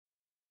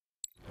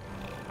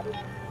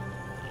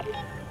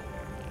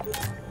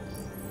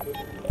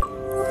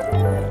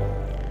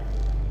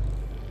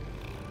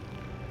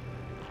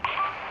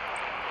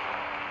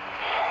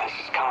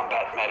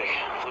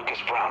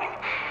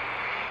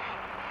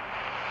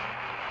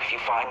you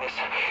find this,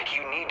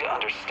 you need to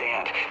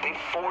understand. They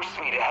forced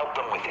me to help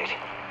them with it.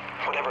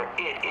 Whatever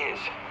it is.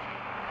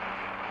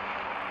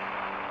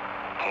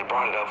 They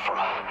brought it up from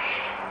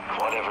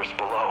whatever's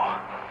below.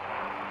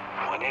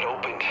 When it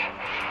opened,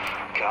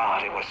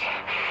 God, it was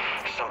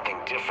something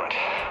different.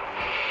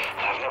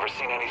 I've never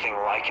seen anything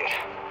like it.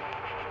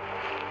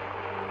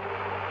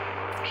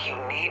 You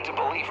need to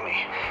believe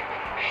me.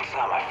 It's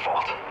not my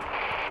fault.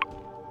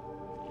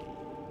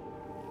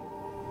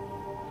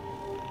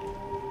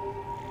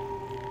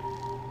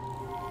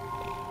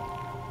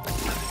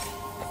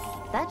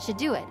 That should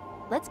do it.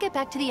 Let's get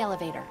back to the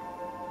elevator.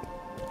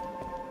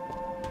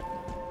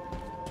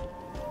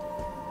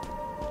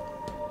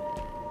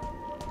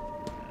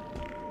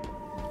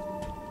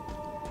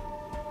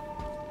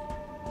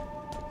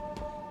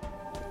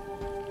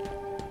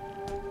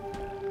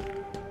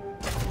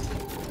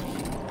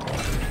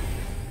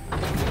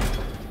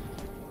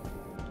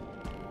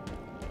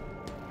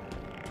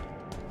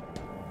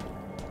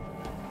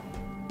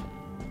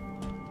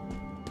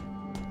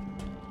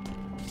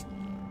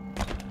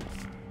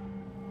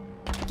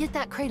 Get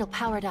that cradle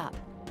powered up.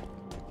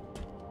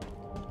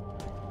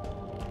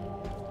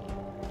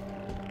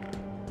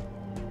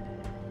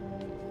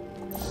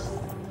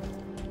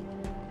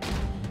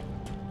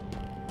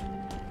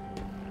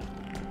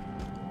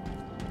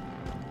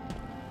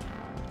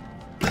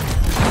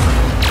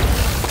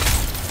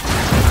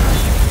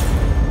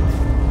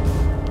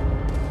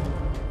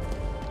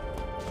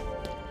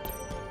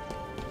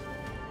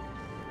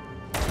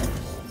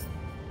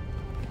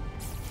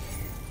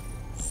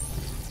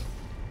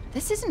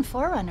 This isn't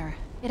Forerunner.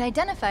 It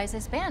identifies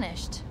as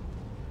banished.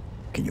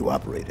 Can you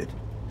operate it?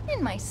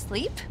 In my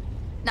sleep?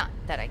 Not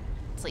that I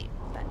sleep,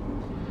 but...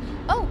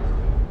 Oh!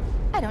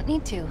 I don't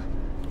need to.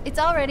 It's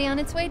already on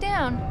its way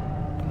down.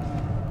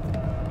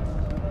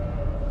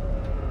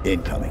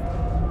 Incoming.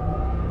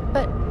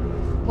 But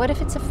what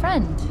if it's a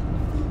friend?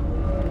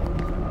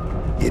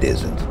 It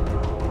isn't.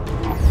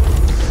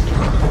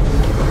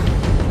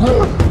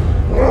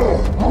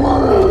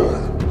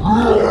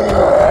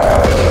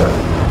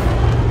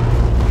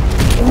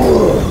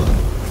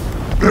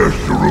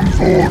 Escherum's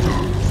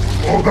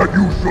orders are that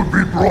you should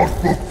be brought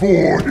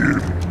before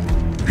him.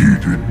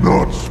 He did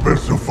not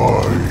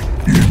specify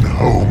in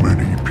how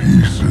many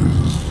pieces.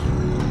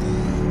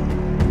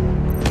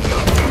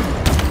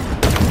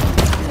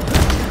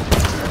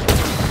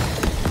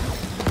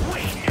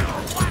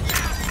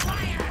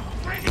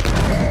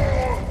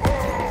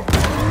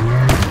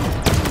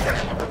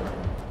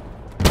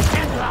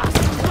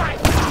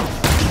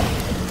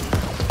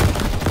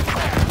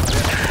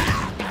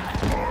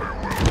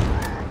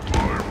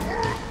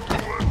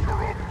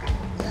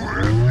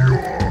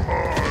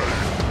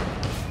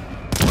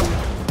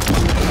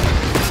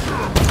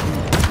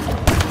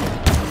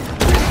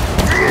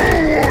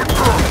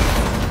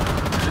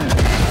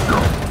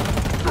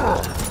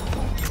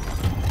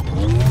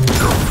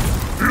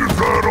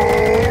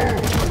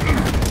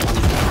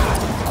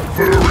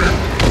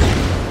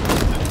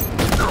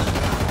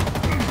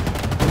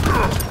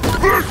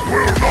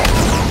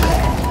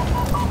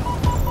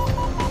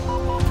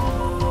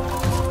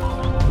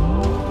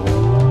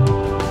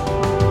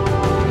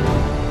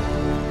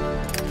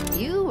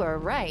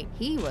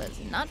 He was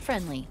not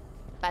friendly.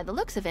 By the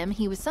looks of him,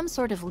 he was some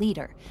sort of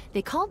leader.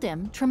 They called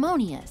him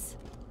Tremonius.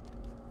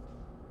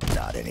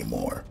 Not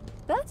anymore.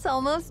 That's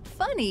almost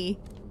funny.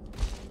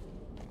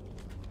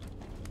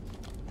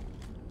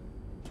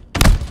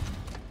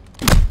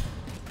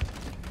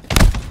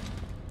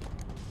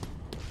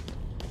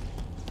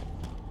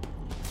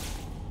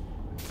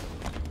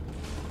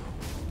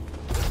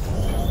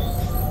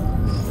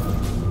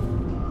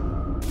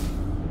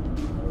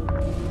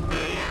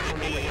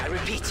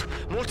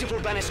 Multiple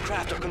banished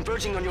craft are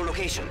converging on your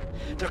location.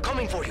 They're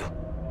coming for you.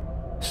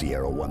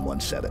 Sierra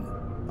 117.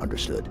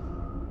 Understood.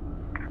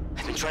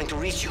 I've been trying to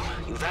reach you.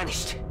 You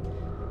vanished.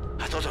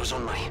 I thought I was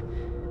on my...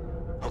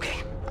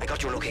 Okay, I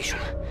got your location.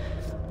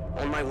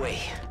 On my way.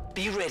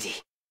 Be ready.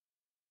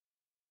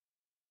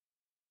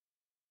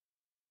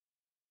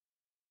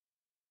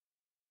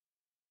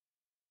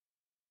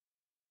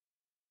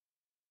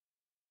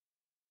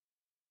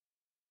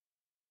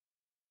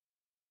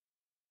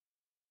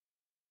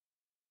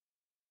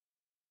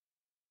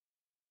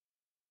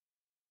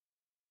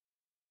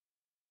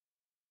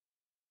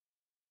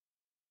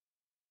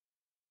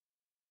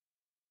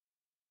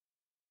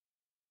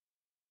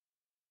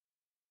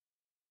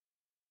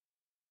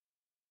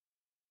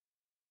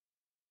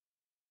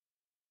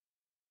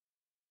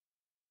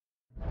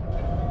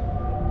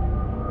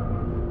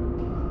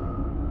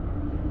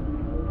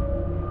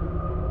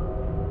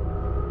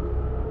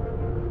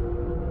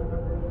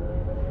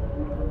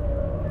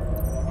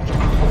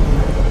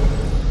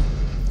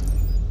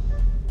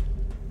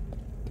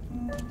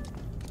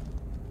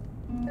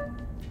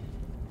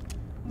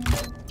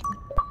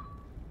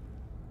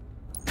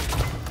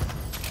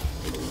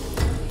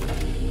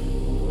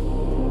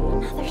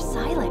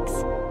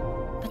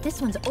 This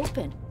one's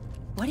open.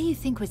 What do you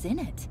think was in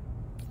it?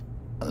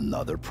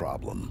 Another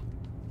problem.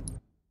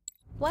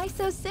 Why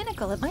so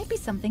cynical? It might be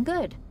something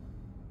good.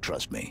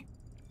 Trust me,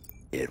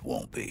 it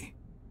won't be.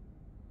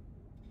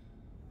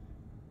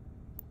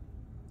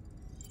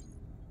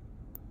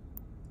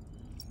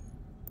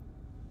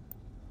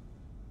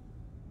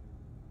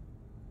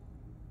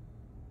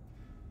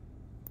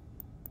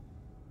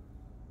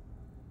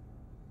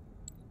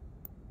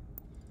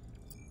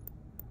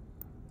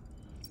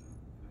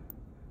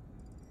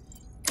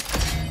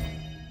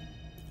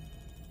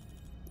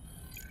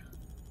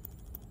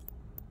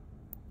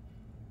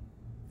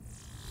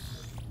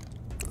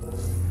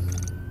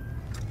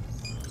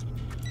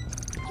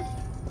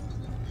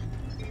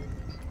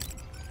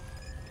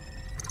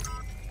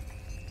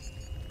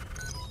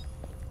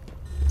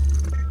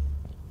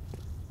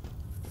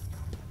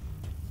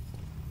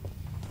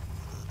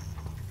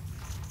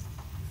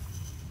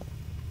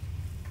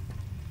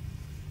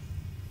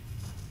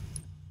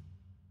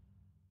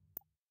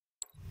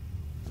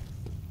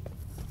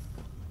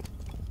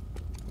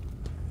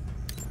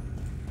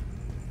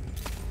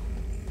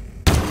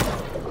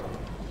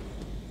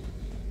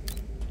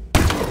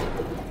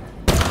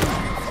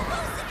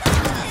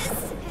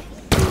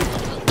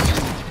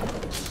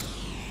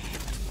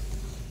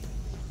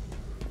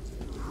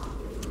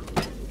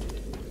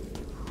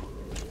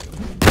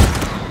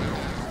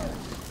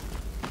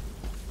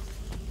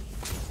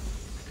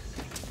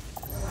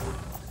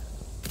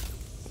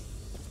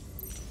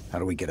 How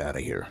do we get out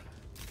of here?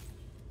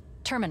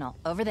 Terminal,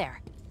 over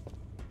there.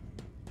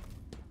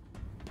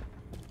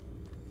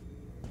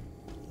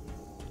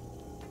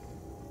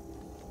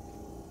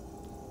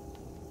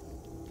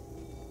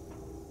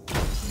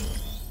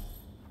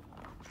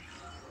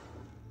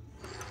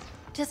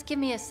 Just give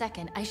me a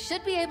second. I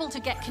should be able to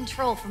get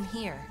control from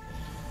here.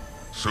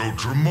 So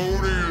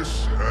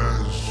Tremonius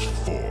has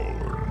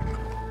fallen,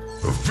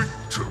 a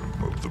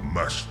victim of the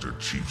Master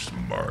Chief's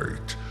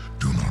might.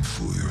 Do not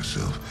fool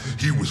yourself.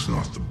 He was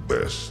not the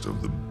best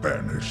of the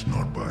banished,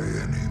 not by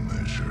any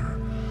measure.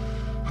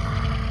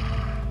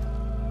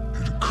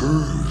 It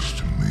occurs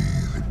to me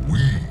that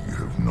we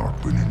have not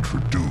been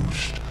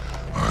introduced.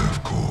 I,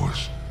 of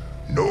course,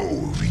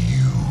 know of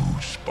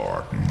you,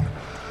 Spartan.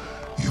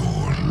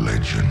 Your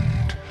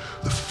legend,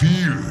 the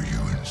fear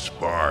you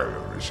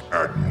inspire is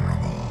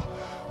admirable.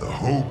 The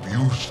hope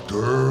you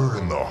stir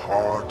in the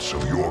hearts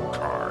of your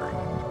kind.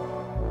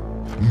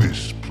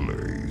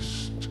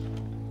 Misplaced.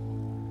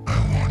 I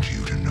want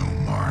you to know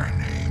my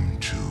name,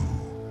 too.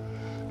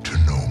 To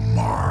know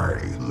my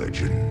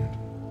legend.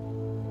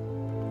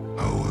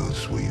 How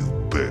else will you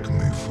beg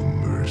me for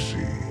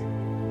mercy?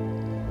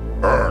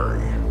 I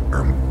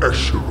am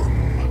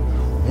Escharum,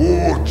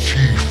 War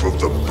Chief of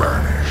the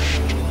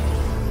Banished.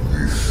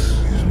 This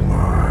is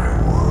my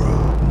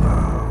world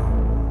now.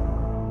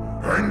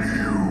 And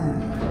you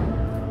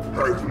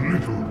have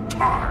little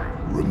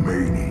time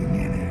remaining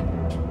in it.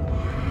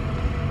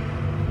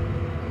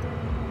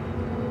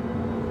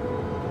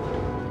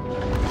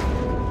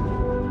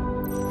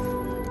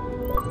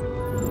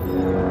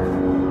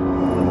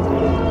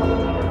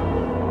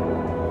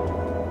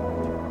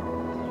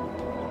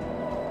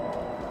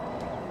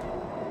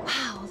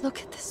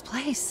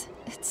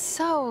 It's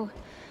so...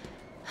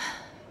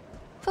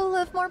 full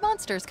of more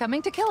monsters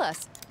coming to kill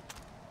us.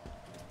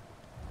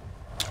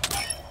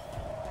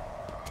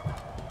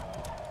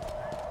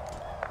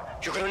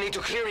 You're gonna need to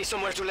clear me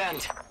somewhere to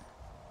land.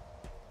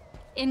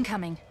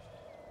 Incoming.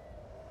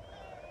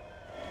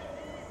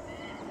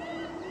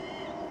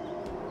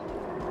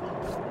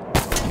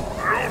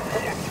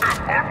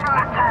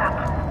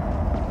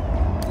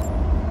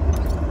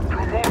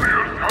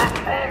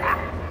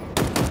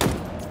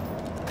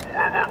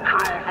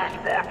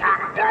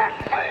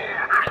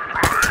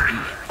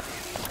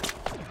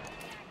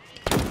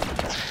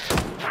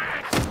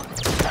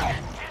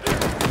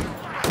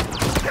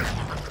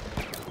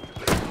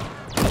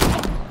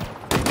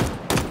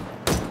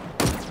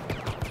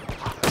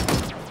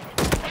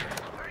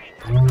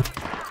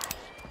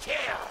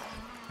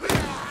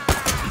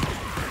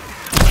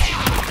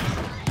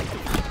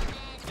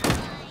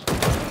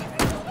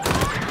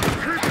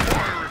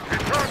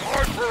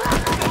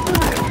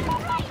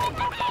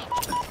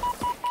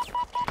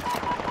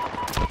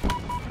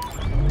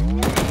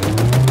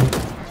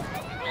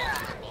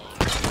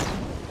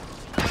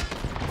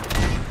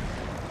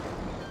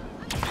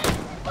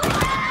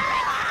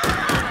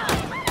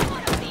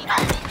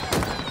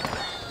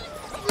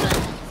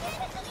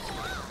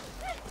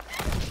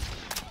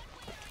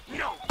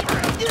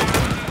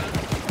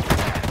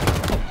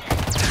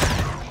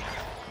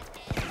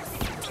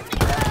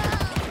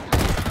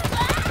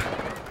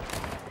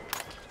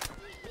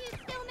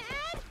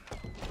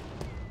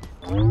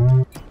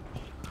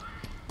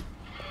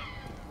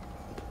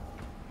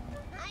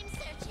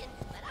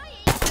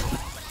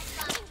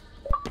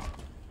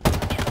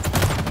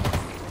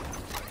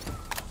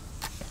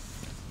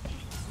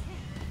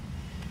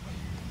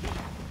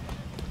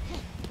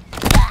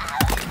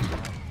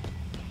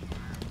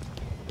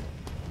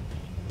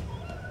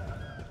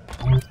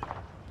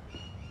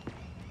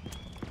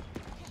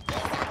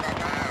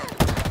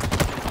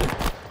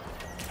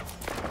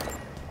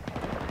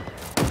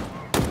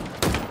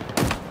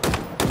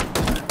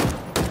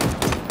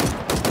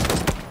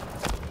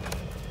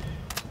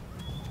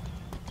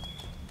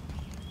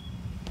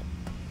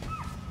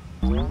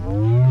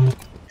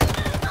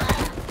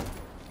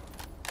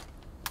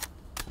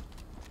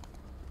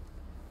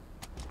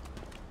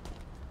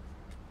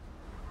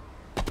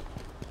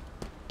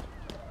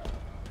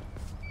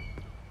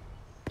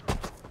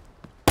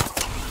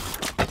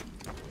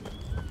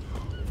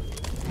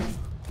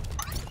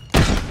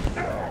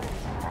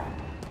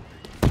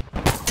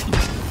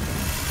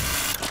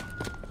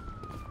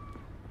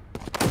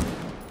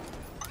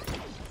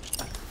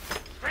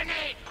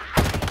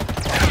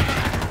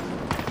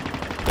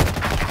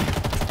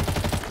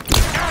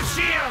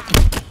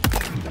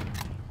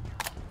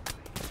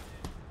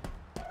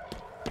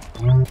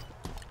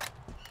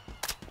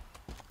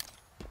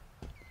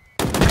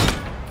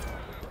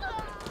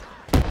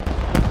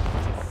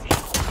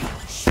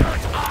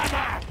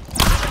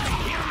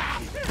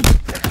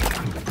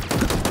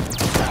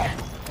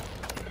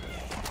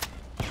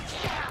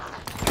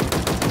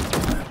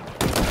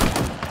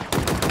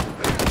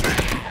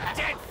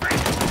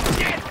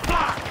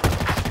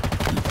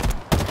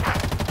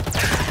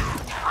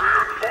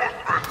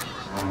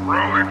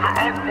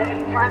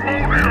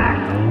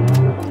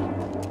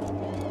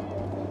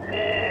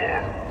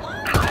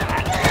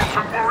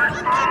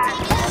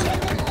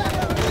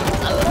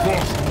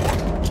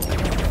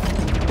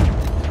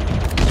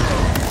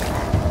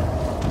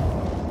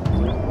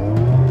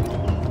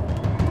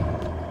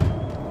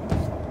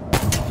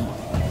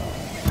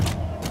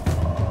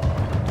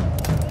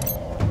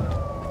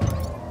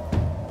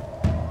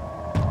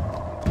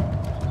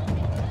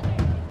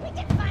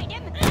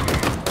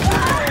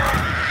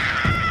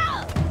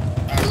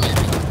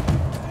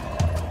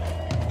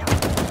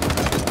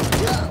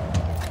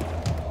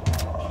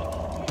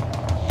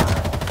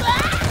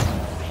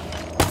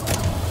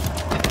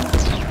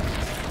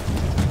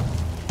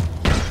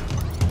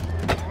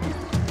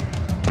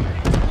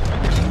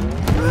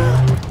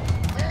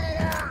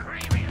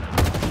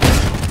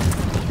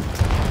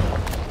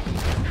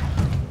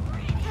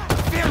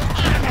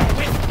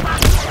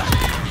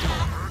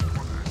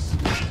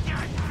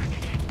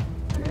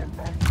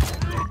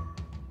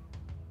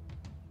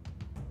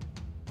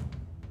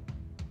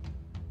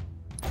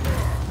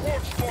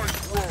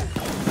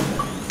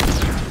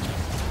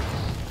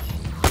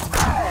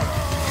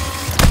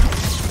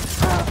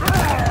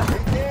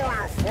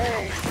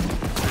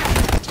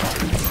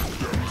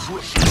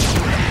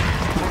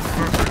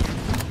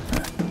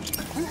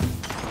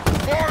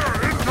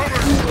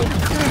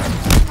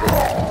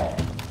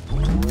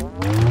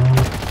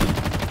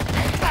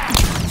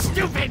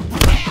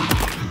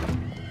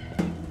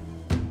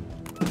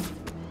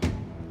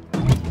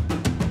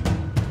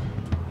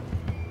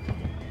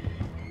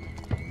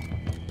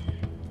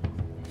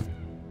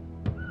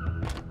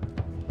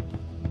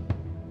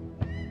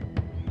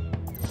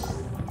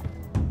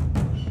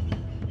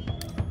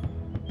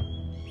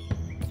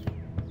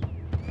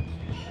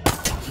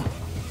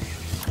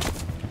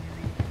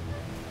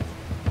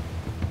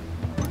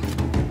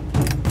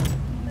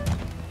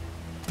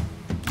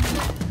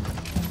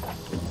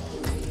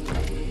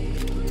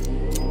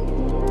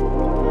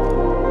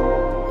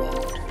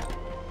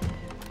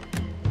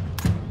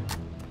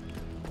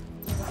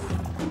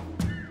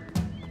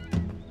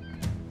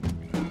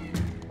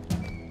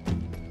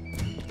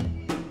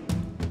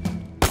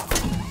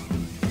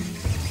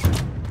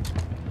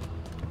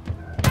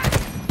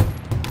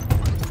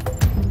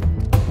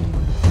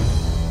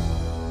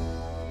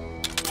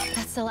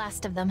 The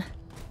last of them.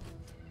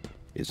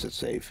 Is it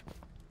safe?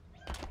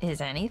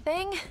 Is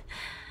anything?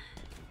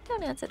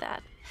 Don't answer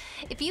that.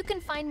 If you can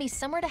find me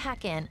somewhere to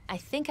hack in, I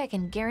think I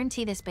can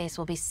guarantee this base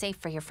will be safe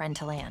for your friend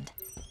to land.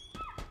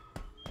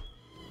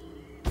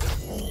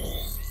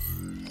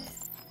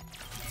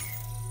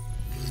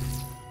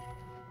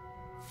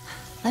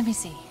 Let me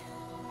see.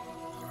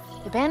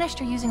 The Banished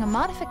are using a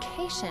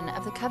modification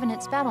of the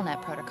Covenant's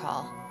BattleNet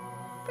protocol.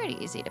 Pretty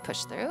easy to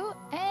push through,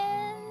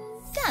 and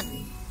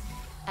done.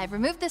 I've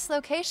removed this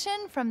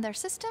location from their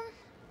system.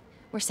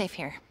 We're safe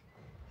here.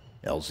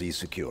 LZ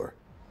secure.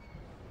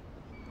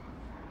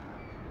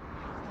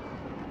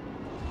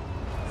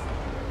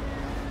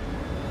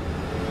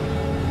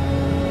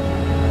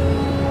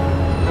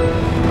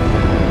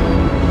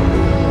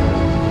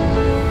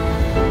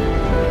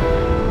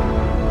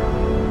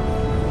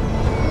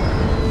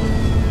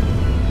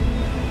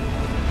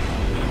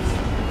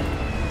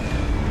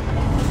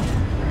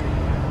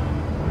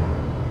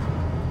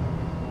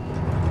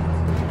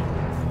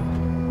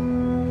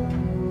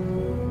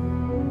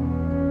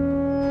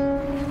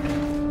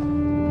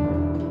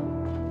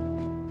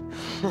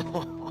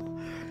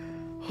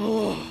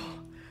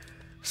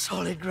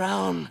 Solid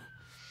ground.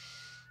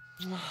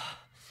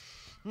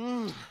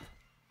 As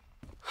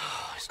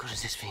good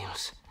as this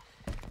feels.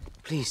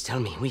 Please tell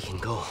me we can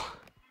go.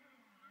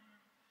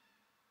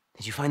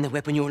 Did you find the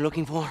weapon you were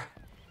looking for?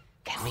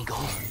 Can we go?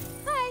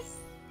 Hi.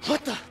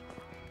 What the?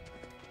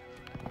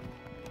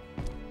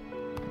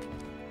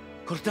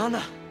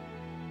 Cortana.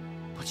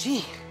 But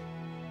she...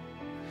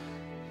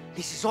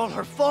 This is all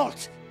her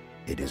fault.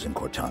 It isn't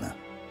Cortana.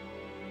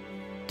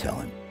 Tell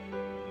him.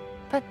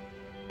 But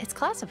it's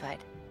classified.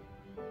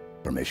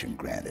 Permission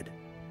granted.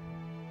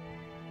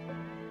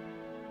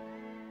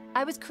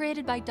 I was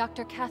created by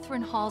Dr.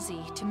 Catherine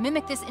Halsey to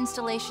mimic this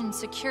installation's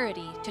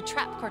security to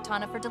trap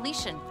Cortana for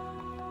deletion.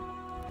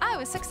 I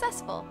was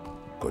successful.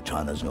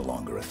 Cortana's no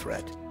longer a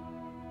threat.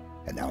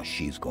 And now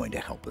she's going to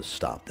help us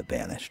stop the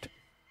Banished.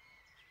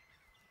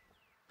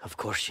 Of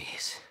course she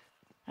is.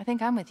 I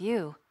think I'm with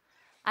you.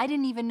 I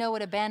didn't even know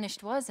what a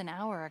Banished was an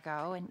hour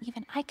ago, and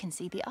even I can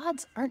see the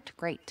odds aren't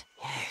great.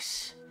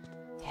 Yes.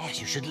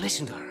 Yes, you should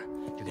listen to her.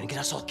 You're gonna get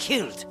us all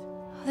killed.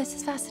 Oh, this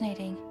is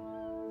fascinating.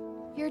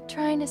 You're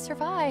trying to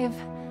survive,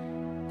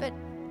 but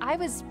I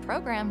was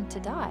programmed to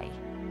die.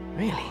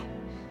 Really?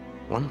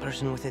 One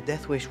person with a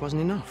death wish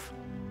wasn't enough?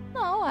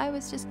 No, I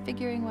was just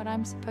figuring what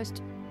I'm supposed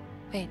to...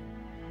 Wait.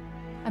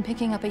 I'm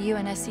picking up a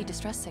UNSC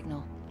distress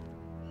signal.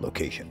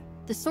 Location.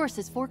 The source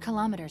is 4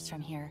 kilometers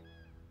from here.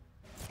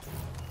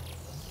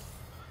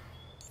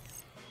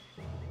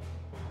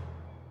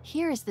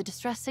 Here is the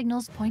distress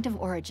signal's point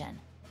of origin.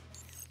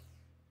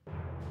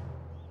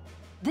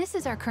 This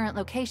is our current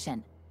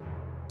location.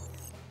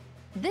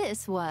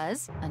 This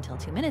was, until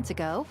 2 minutes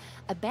ago,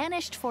 a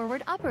Banished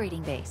forward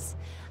operating base.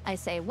 I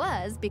say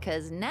was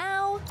because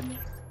now,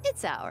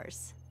 it's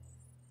ours.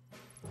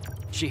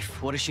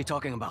 Chief, what is she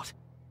talking about?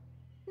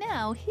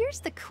 Now, here's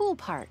the cool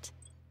part.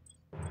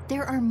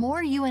 There are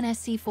more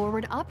UNSC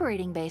forward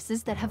operating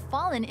bases that have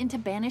fallen into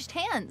banished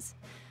hands.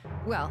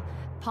 Well,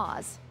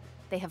 paws.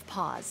 They have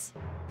paws.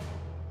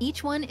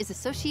 Each one is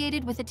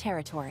associated with a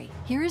territory.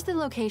 Here is the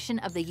location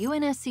of the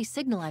UNSC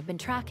signal I've been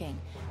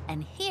tracking,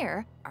 and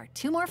here are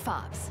 2 more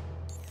fobs.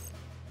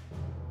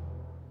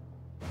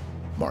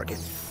 Mark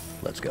it.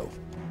 Let's go.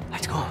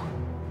 Let's go.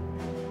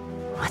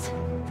 What?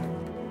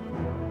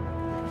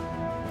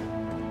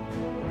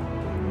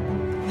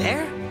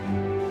 There?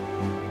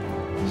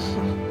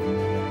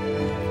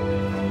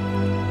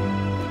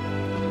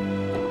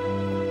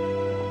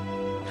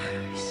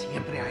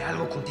 Siempre hay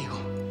algo contigo.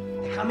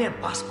 Déjame en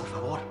paz, por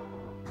favor.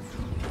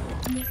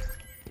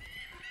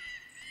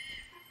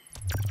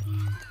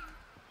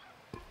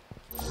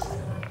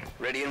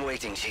 Ready and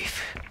waiting,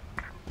 Chief.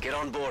 Get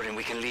on board and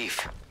we can leave.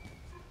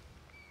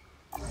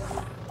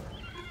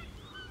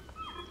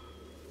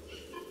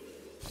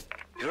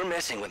 You're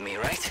messing with me,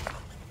 right?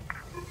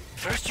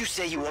 First you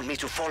say you want me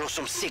to follow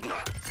some signal.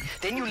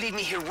 Then you leave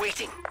me here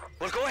waiting.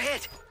 Well, go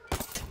ahead.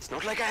 It's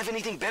not like I have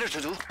anything better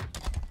to do.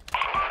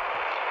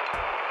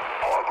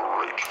 Our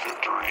great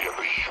victory in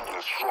the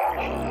human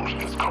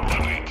stronghold is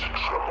complete,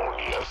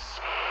 Tremonius.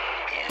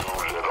 You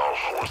led our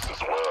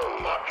forces well.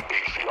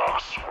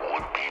 Atriox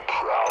would be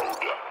proud.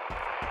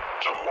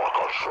 To mark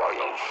our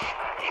triumph,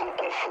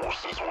 local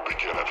forces will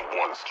begin at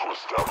once to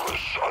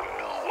establish a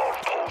new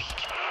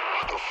outpost.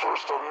 The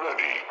first of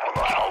many on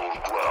the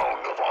hallowed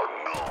ground of our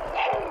new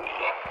home.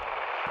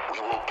 We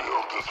will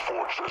build this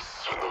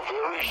fortress in the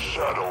very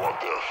shadow of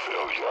their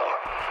failure.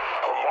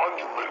 A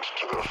monument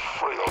to their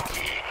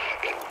frailty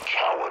and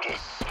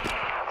cowardice,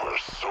 where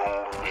so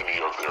many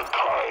of their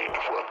kind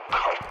were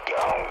cut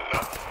down.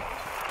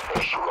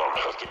 Escharum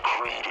has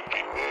decreed it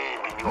be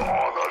named in your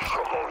honor,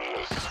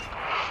 Tremonius,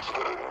 so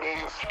that it may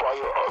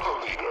inspire other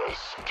leaders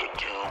to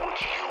do what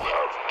you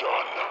have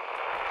done.